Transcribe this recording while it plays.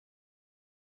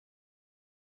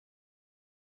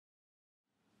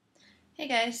Hey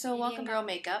guys, so welcome to Girl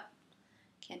Makeup.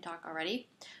 Can't talk already.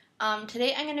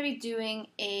 Today I'm going to be doing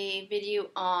a video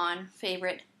on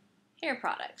favorite hair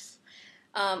products.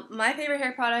 My favorite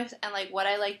hair products and like what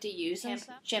I like to use: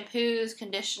 shampoos,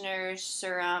 conditioners,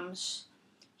 serums,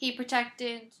 heat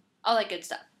protectant, all that good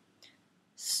stuff.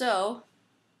 So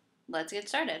let's get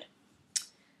started.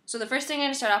 So the first thing I'm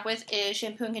going to start off with is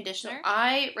shampoo and conditioner.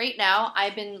 Right now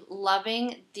I've been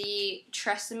loving the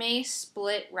Tresemme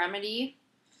Split Remedy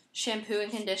shampoo and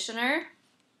conditioner.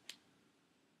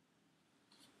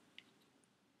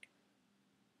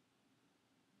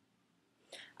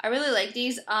 I really like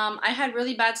these. I had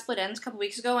really bad split ends a couple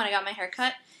weeks ago when I got my hair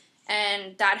cut,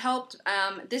 and that helped.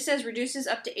 This says reduces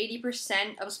up to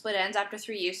 80% of split ends after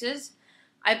 3 uses.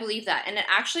 I believe that, and it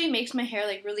actually makes my hair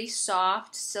like really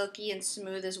soft, silky, and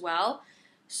smooth as well.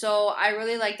 So I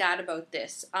really like that about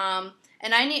this.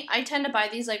 And I tend to buy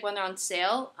these like when they're on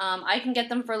sale. I can get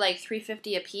them for like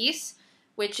 $3.50 a piece,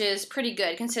 which is pretty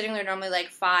good considering they're normally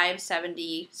like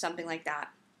 $5.70, something like that.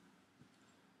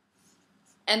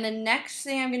 And the next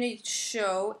thing I'm going to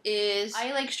show is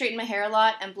I like straighten my hair a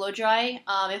lot and blow dry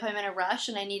if I'm in a rush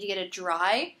and I need to get it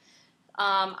dry.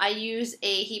 I use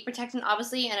a heat protectant,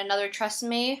 obviously, and another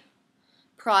Tresemme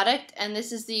product. And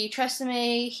this is the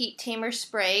Tresemme Heat Tamer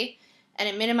Spray, and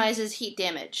it minimizes heat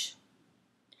damage.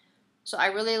 So I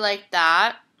really like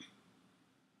that.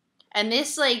 And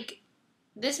this makes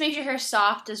your hair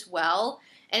soft as well.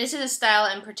 And this is a style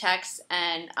and protects,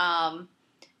 and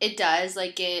it does,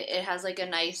 like, it has like a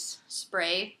nice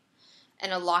spray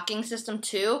and a locking system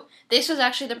too. This was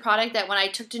actually the product that when I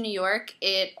took to New York,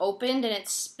 it opened and it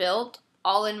spilled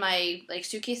all in my like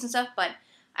suitcase and stuff, but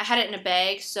I had it in a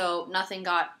bag, so nothing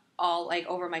got all like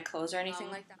over my clothes or anything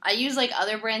like that. I use like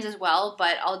other brands as well,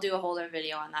 but I'll do a whole other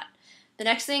video on that. The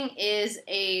next thing is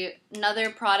another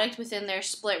product within their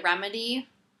Split Remedy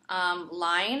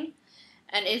line,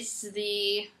 and it's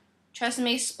the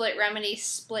Tresemme Split Remedy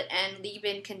Split End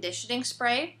Leave-In Conditioning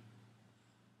Spray.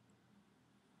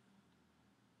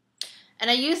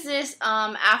 And I use this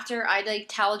after I like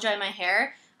towel dry my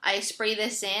hair. I spray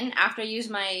this in after I use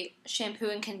my shampoo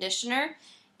and conditioner,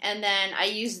 and then I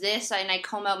use this and I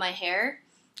comb out my hair.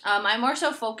 I more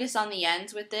so focus on the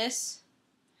ends with this.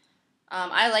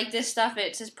 I like this stuff.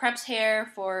 It says preps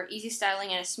hair for easy styling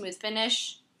and a smooth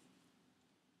finish,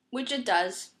 which it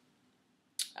does.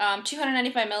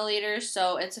 295 milliliters,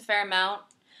 so it's a fair amount.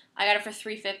 I got it for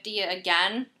 $3.50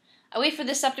 again. I wait for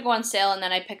this stuff to go on sale and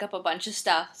then I pick up a bunch of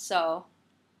stuff, so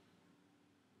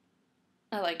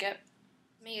I like it.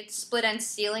 It's split end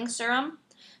sealing serum.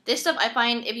 This stuff I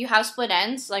find if you have split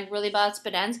ends, like really bad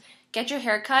split ends, get your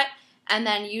hair cut and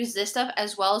then use this stuff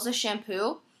as well as a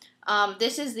shampoo.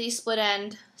 This is the split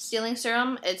end sealing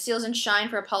serum. It seals and shine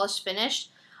for a polished finish.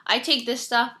 I take this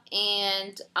stuff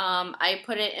and I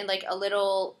put it in like a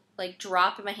little like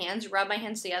drop in my hands, rub my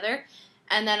hands together,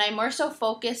 and then I more so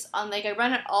focus on like I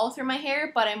run it all through my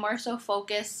hair, but I more so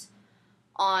focus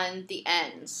on the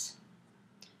ends.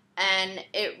 And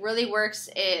it really works.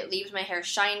 It leaves my hair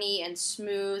shiny and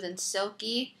smooth and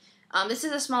silky. This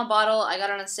is a small bottle. I got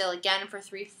it on sale again for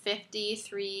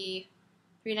 $3.50,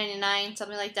 $3.99,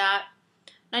 something like that.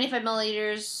 95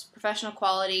 milliliters, professional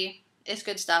quality. It's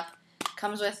good stuff.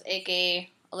 Comes with like a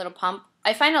little pump.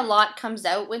 I find a lot comes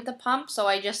out with the pump, so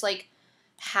I just like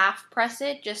half press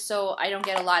it just so I don't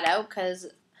get a lot out because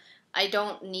I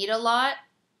don't need a lot.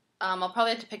 I'll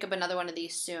probably have to pick up another one of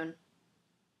these soon.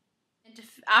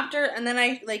 And then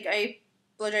I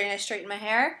blow dry and I straighten my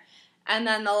hair. And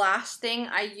then the last thing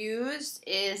I use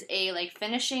is a like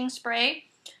finishing spray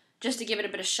just to give it a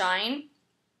bit of shine.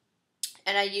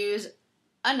 And I use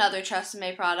another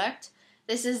Tresemme product.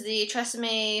 This is the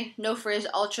Tresemme No Frizz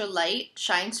Ultra Light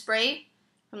Shine Spray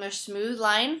from their Smooth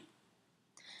line.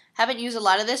 Haven't used a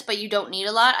lot of this, but you don't need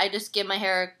a lot. I just give my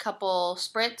hair a couple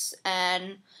spritz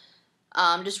and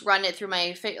just run it through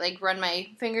my run my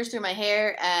fingers through my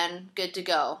hair and good to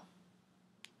go.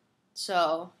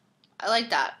 So I like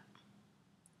that.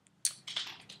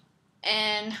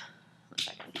 And 1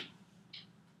 second.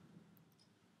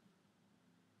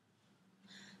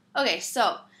 Okay,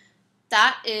 so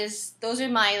those are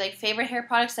my like favorite hair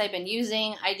products I've been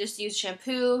using. I just use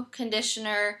shampoo,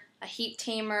 conditioner, a heat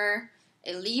tamer,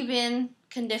 a leave-in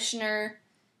conditioner,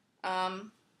 a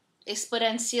split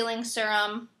end sealing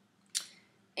serum,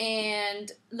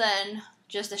 and then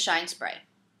just a shine spray.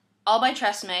 All by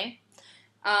Tresemme.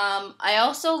 I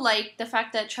also like the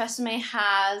fact that Tresemme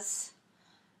has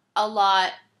a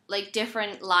lot like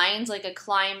different lines, like a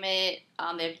climate,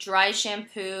 they have dry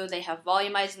shampoo, they have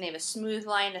volumizing, they have a smooth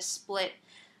line, a split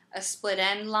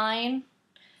end line.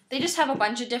 They just have a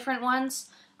bunch of different ones.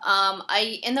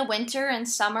 In the winter and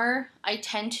summer, I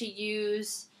tend to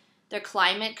use their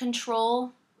climate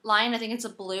control line. I think it's a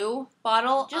blue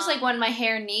bottle. Just like what my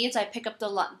hair needs, I pick up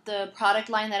the product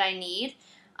line that I need.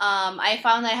 I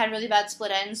found that I had really bad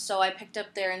split ends, so I picked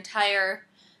up their entire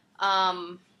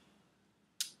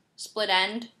split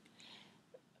end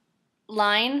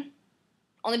line,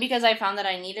 only because I found that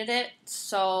I needed it.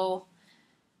 So,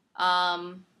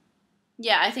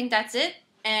 yeah, I think that's it.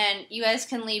 And you guys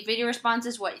can leave video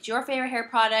responses. What's your favorite hair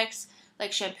products,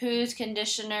 like shampoos,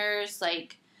 conditioners,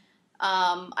 like,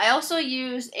 I also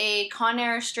use a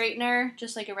Conair straightener,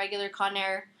 just like a regular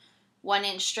Conair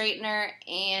 1-inch straightener,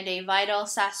 and a Vital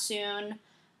Sassoon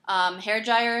hair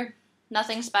dryer.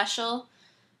 Nothing special.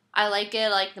 I like it. I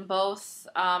like them both.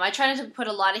 I try not to put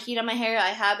a lot of heat on my hair. I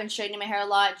have been straightening my hair a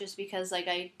lot just because, like,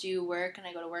 I do work and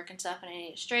I go to work and stuff, and I need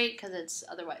it straight because it's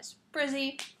otherwise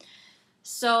frizzy.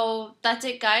 So that's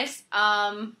it, guys.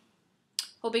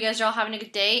 Hope you guys are all having a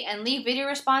good day, and leave video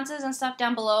responses and stuff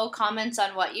down below. Comments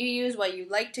on what you use, what you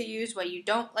like to use, what you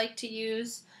don't like to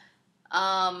use.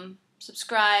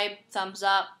 Subscribe, thumbs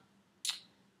up,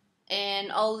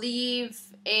 and I'll leave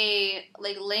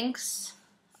links,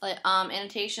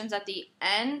 annotations at the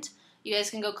end. You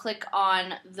guys can go click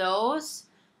on those,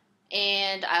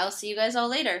 and I'll see you guys all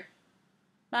later.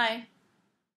 Bye.